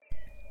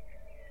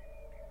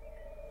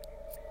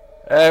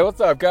Hey, what's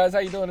up, guys? How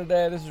you doing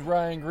today? This is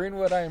Ryan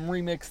Greenwood. I am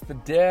Remix the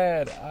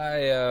Dad.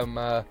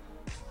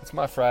 It's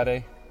my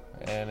Friday,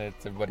 and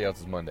it's everybody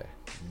else's Monday.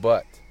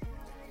 But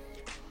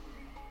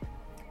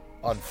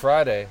on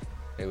Friday,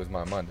 it was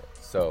my Monday,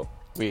 so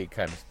we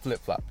kind of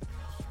flip-flopped.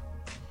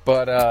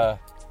 But I'm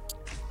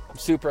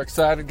super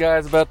excited,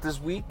 guys, about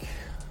this week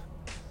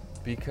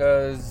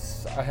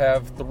because I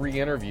have 3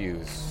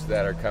 interviews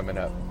that are coming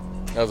up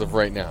as of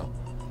right now.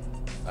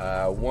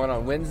 One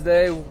on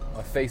Wednesday,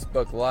 a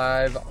Facebook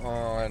Live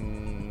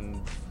on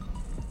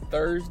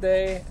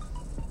Thursday,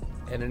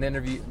 and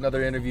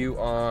another interview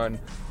on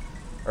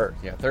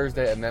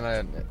Thursday, and then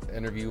an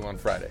interview on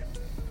Friday.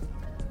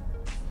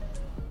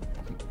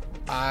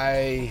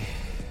 I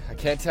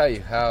can't tell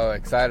you how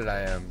excited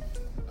I am.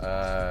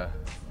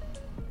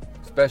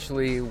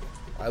 Especially,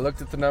 I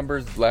looked at the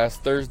numbers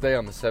last Thursday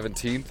on the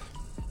 17th,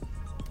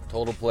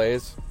 total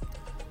plays,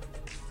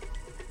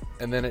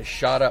 and then it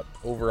shot up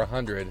over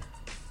 100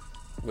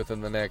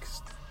 within the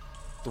next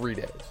 3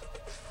 days.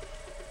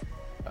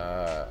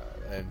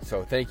 And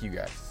so thank you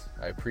guys.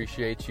 I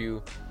appreciate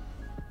you,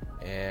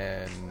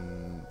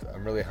 and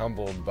I'm really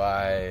humbled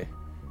by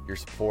your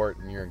support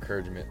and your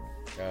encouragement.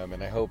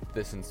 And I hope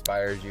this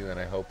inspires you, and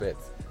I hope it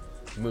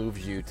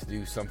moves you to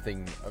do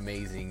something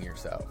amazing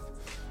yourself.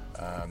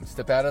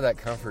 Step out of that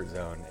comfort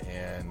zone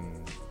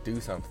and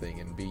do something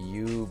and be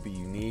you, be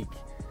unique.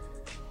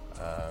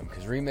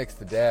 Because Remix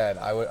the Dad,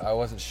 I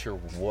wasn't sure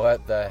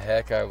what the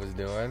heck I was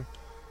doing.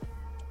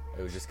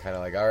 It was just kind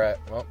of like, all right,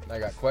 well, I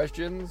got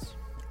questions,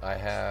 I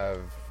have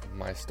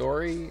my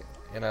story,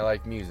 and I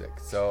like music.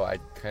 So I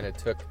kind of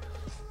took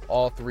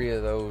all 3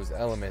 of those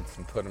elements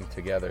and put them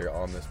together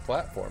on this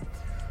platform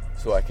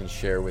so I can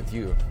share with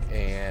you.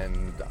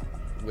 And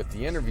with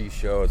the interview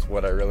shows,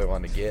 what I really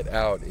want to get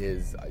out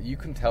is you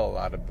can tell a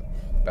lot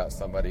about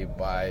somebody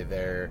by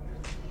their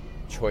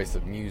choice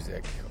of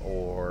music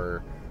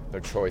or their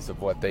choice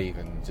of what they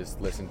even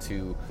just listen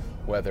to,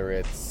 whether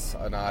it's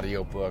an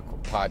audiobook,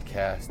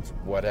 podcast,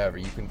 whatever.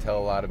 You can tell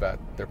a lot about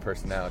their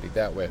personality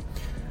that way,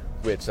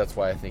 which that's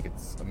why I think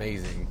it's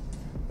amazing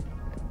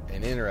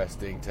and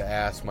interesting to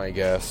ask my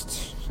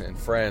guests and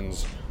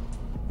friends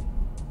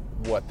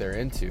what they're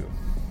into.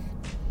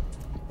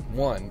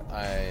 One,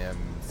 I am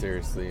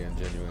seriously and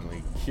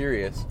genuinely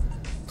curious.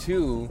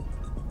 2,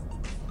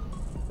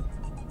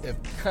 it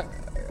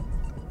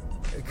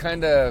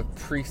kind of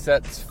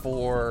presets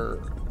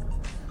for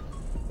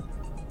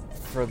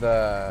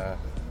the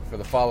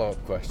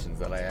follow-up questions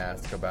that I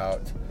ask about,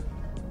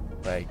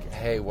 like,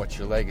 hey, what's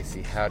your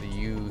legacy? How do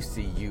you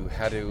see you?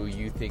 How do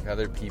you think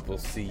other people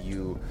see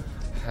you?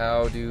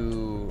 What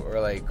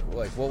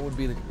would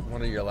be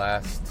one of your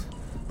last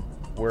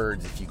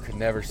words if you could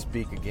never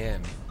speak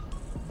again?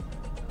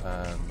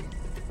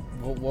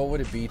 What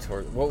would it be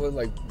what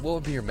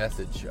would be your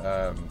message?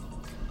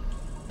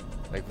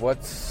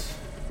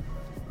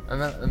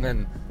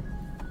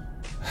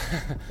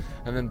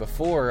 And then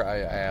before I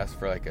asked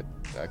for like a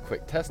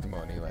quick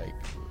testimony, like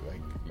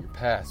your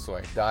past. So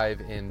we dive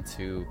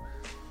into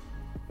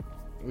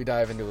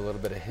a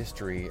little bit of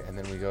history, and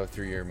then we go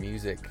through your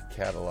music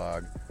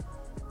catalog.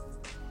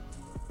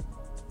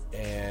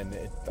 And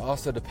it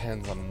also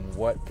depends on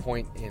what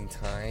point in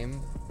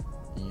time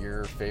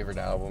your favorite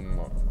album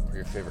or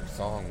your favorite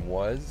song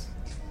was,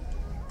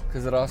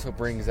 because it also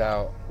brings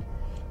out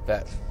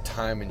that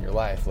time in your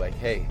life, like,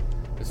 hey,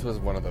 this was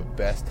one of the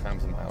best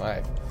times of my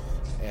life,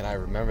 and I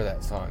remember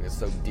that song. It's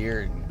so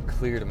dear and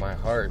clear to my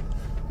heart,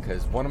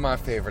 because one of my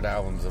favorite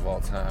albums of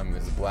all time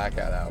is the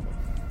Blackout album.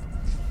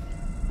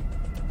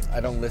 I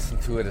don't listen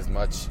to it as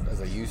much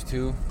as I used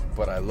to,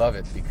 but I love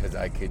it because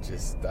I could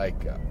just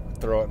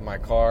throw it in my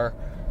car.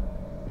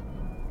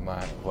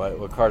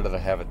 What car did I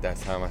have at that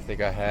time? I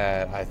think I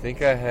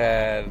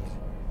had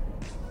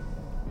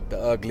the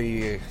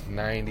ugly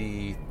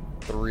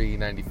 93,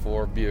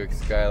 94 Buick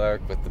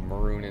Skylark with the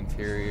maroon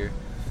interior.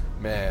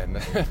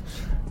 Man,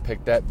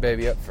 picked that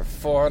baby up for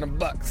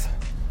 $400.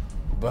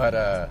 But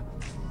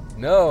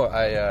no,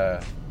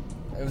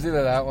 it was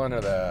either that one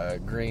or the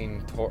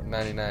green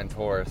 99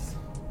 Taurus.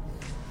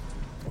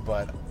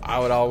 But I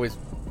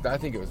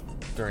think it was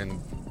during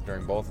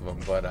both of them,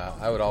 but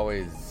I would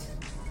always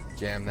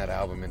jam that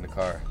album in the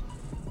car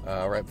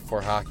right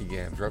before hockey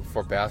games, right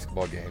before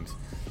basketball games,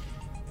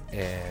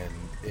 and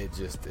it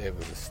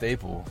was a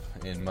staple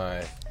in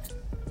my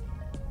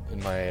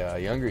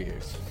younger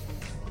years.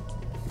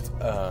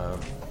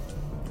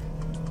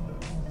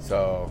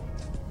 So,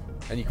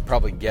 and you could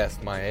probably guess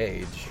my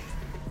age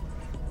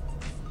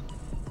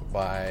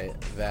by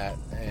that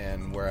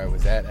and where I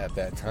was at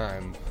that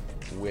time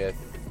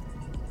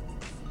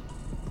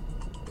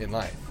in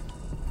life.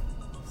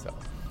 So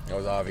I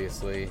was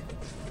obviously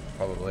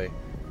probably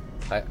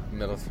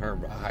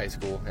high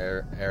school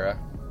era,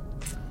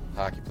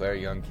 hockey player,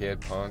 young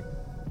kid, punk,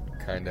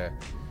 kind of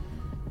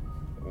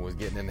was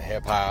getting into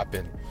hip hop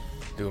and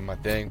doing my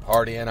thing,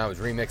 partying. I was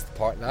remixed the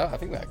part. I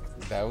think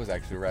that was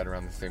actually right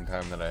around the same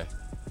time that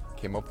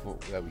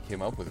we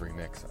came up with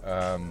Remix.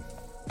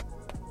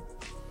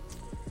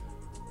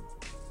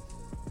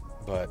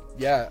 But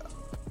yeah,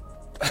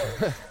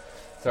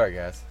 Sorry,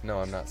 guys. No,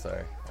 I'm not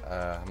sorry.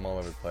 I'm all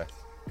over the place.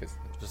 Because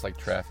just like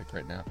traffic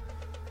right now.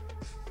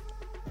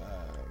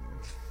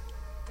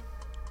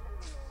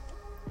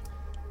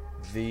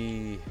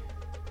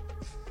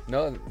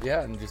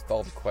 And just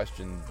all the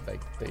questions,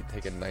 like, they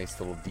take a nice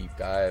little deep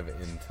dive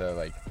into,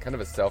 like, kind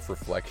of a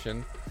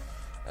self-reflection,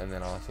 and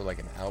then also, like,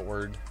 an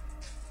outward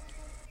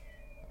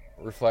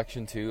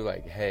reflection, too,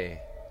 like,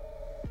 hey,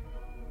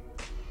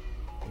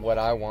 what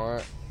I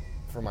want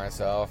for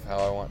myself, how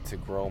I want to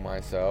grow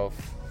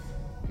myself,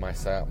 my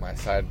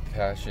side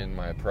passion,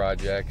 my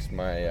projects,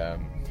 my,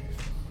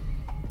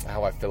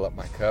 how I fill up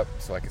my cup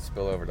so I can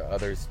spill over to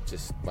others,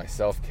 just my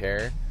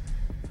self-care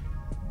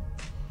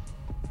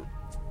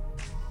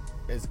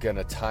is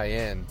gonna tie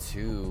in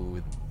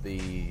to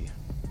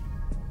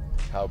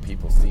how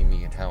people see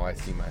me and how I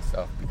see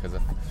myself. Because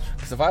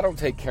if I don't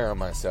take care of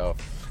myself,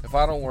 if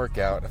I don't work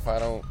out, if I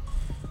don't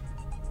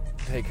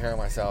take care of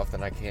myself,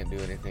 then I can't do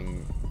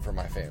anything for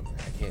my family.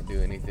 I can't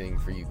do anything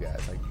for you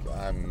guys. Like,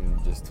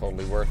 I'm just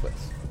totally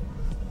worthless.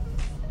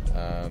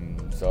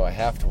 So I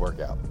have to work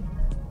out.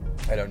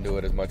 I don't do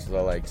it as much as I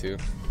like to,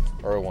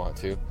 or want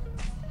to.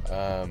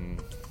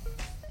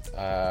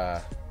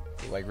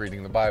 Like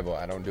reading the Bible,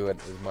 I don't do it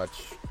as much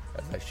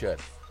as I should.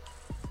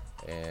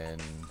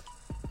 And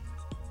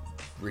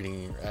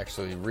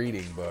actually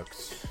reading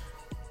books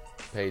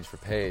page for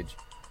page,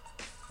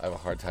 I have a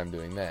hard time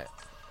doing that.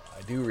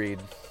 I do read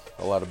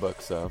a lot of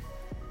books, though.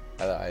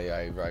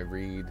 I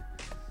read.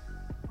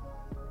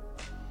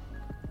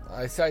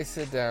 I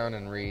sit down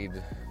and read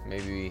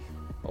maybe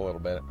a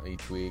little bit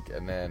each week,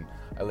 and then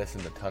I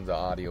listen to tons of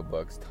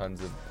audiobooks,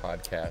 tons of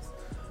podcasts,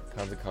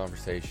 tons of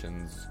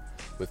conversations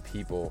with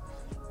people,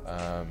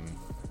 and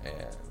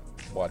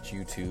watch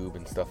YouTube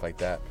and stuff like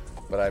that.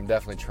 But I'm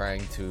definitely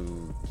trying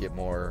to get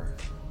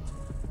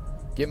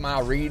my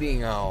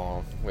reading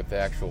on with the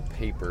actual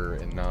paper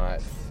and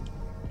not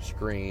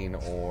screen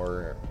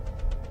or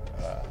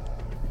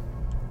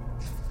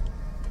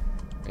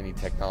any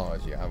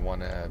technology. I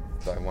want to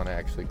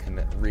actually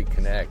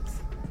reconnect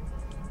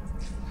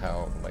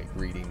how, like,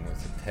 reading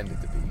was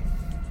intended to be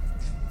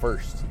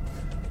first.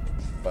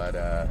 But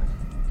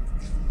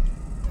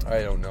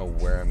I don't know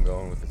where I'm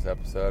going with this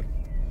episode,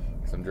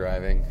 because I'm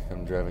driving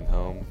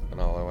home,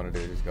 and all I want to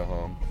do is go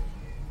home.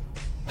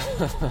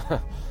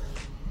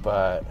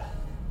 But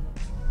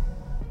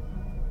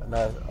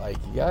like,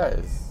 you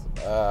guys,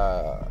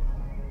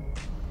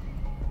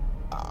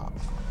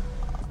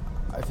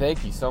 I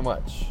thank you so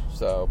much.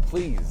 So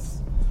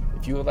please,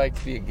 if you would like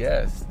to be a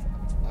guest,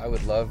 I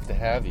would love to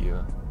have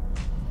you.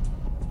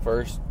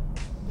 First,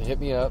 hit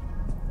me up,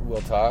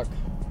 we'll talk,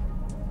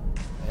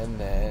 and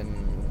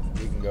then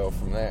we can go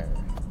from there.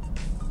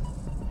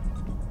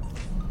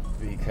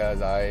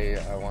 Because I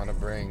want to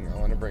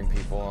bring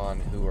people on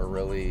who are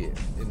really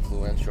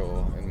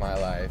influential in my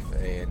life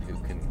and who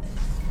can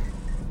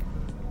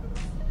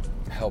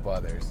help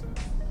others.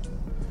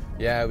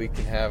 Yeah, we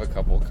can have a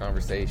couple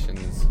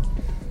conversations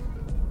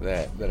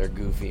that are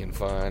goofy and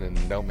fun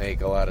and don't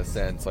make a lot of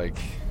sense, like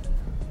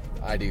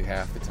I do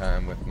half the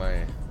time with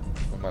my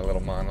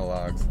little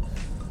monologues.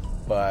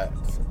 But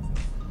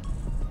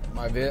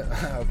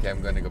okay,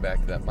 I'm going to go back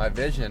to that. My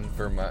vision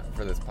for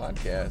this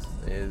podcast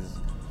is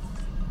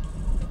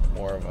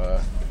more of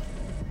a,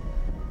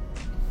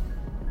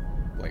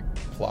 like,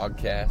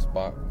 blogcast,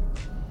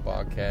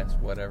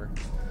 whatever.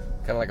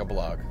 Kind of like a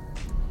blog.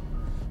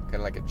 Kind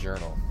of like a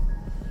journal.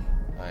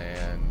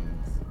 And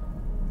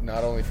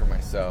not only for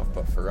myself,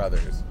 but for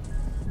others.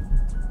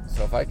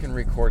 So if I can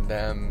record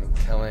them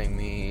telling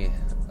me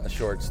a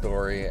short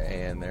story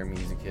and their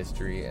music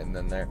history, and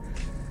then their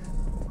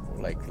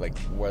like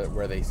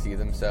where they see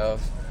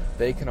themselves,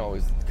 they can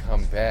always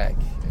come back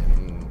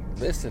and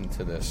listen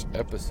to this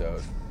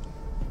episode.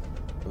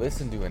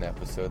 Listen to an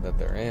episode that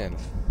they're in.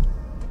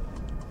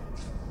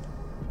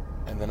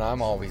 And then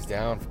I'm always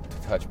down to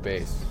touch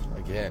base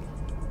again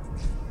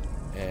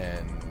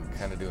and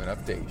kind of do an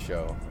update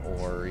show,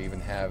 or even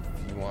have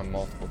you on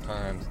multiple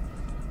times.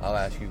 I'll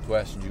ask you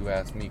questions, you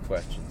ask me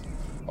questions.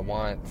 I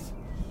want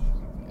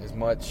as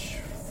much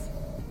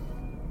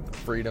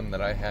freedom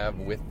that I have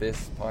with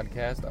this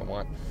podcast. I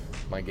want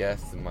my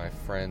guests and my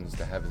friends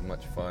to have as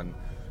much fun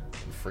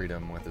and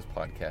freedom with this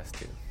podcast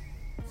too.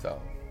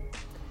 So,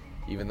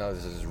 even though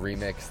this is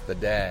Remix the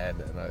Dad,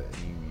 and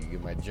you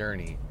get my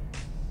journey,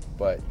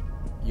 but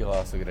you'll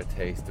also get a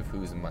taste of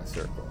who's in my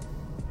circle.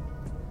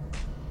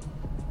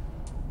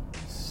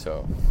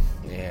 So,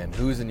 and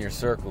who's in your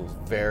circle is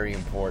very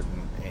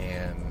important.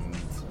 And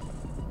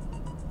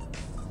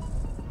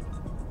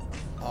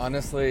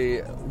honestly,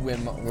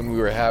 when we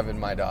were having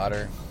my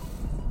daughter,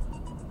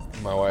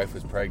 my wife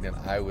was pregnant,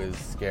 I was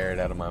scared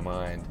out of my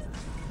mind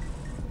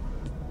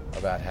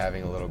about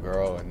having a little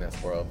girl in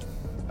this world.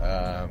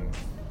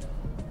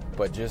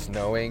 But just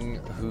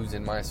knowing who's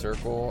in my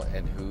circle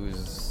and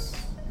who's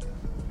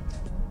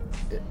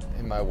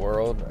in my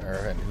world,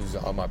 and who's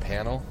on my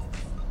panel,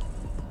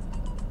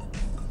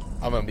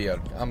 I'm gonna be all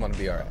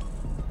right.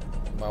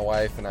 My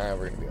wife and I,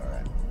 we're gonna be all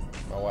right.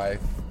 My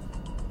wife,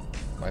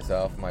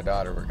 myself, my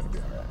daughter, we're gonna be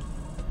all right.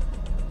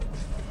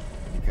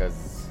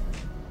 because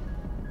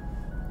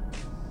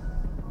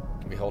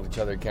we hold each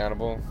other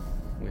accountable.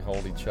 We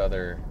hold each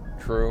other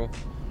true.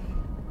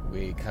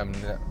 We come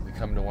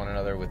to one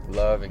another with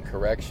love and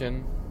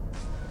correction.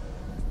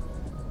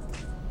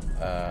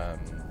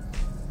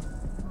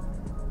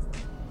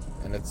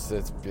 And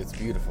it's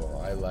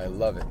beautiful. I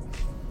love it.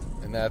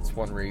 And that's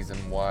one reason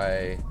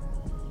why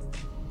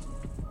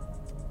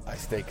I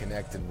stay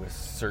connected with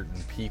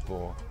certain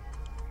people,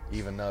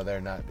 even though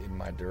they're not in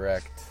my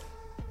direct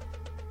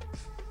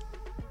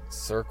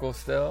circle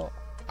still.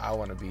 I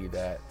want to be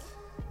that,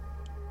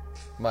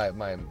 my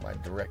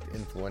direct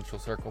influential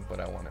circle, but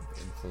I want to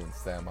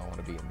influence them. I want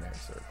to be in their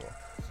circle.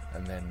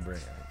 And then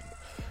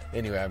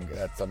anyway, I'm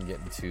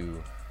getting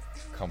too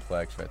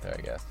complex right there,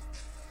 I guess.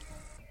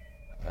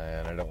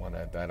 And I don't want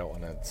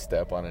to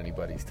step on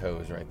anybody's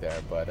toes right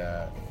there, but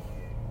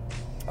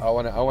I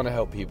want to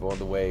help people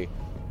the way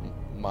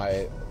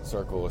my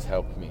circle has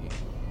helped me.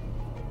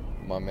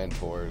 My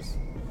mentors,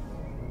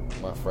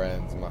 my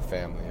friends, my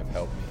family have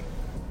helped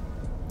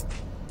me.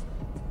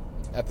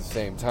 At the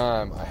same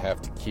time, I have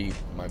to keep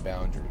my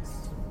boundaries.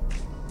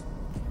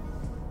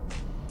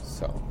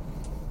 So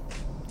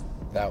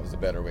that was a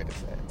better way to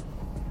say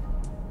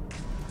it.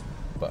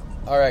 But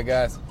all right,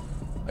 guys.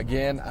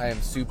 Again, I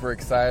am super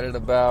excited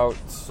about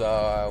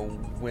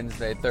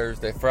Wednesday,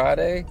 Thursday,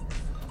 Friday.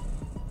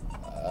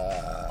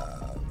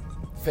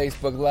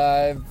 Facebook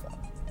Live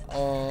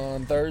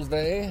on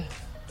Thursday.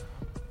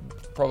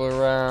 Probably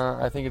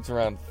around, I think it's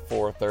around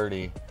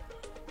 4:30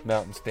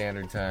 Mountain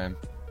Standard Time.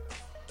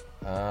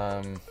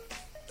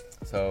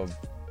 So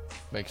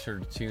make sure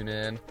to tune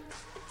in,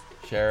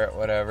 share it,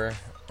 whatever,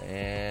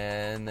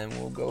 and then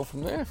we'll go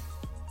from there.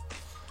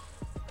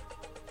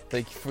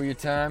 Thank you for your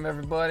time,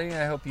 everybody.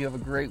 I hope you have a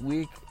great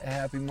week. A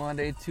happy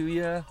Monday to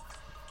you.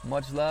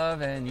 Much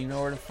love, and you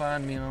know where to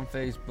find me on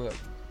Facebook.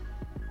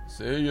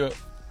 See ya.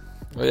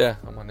 Oh yeah,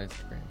 I'm on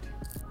Instagram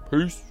too.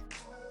 Peace.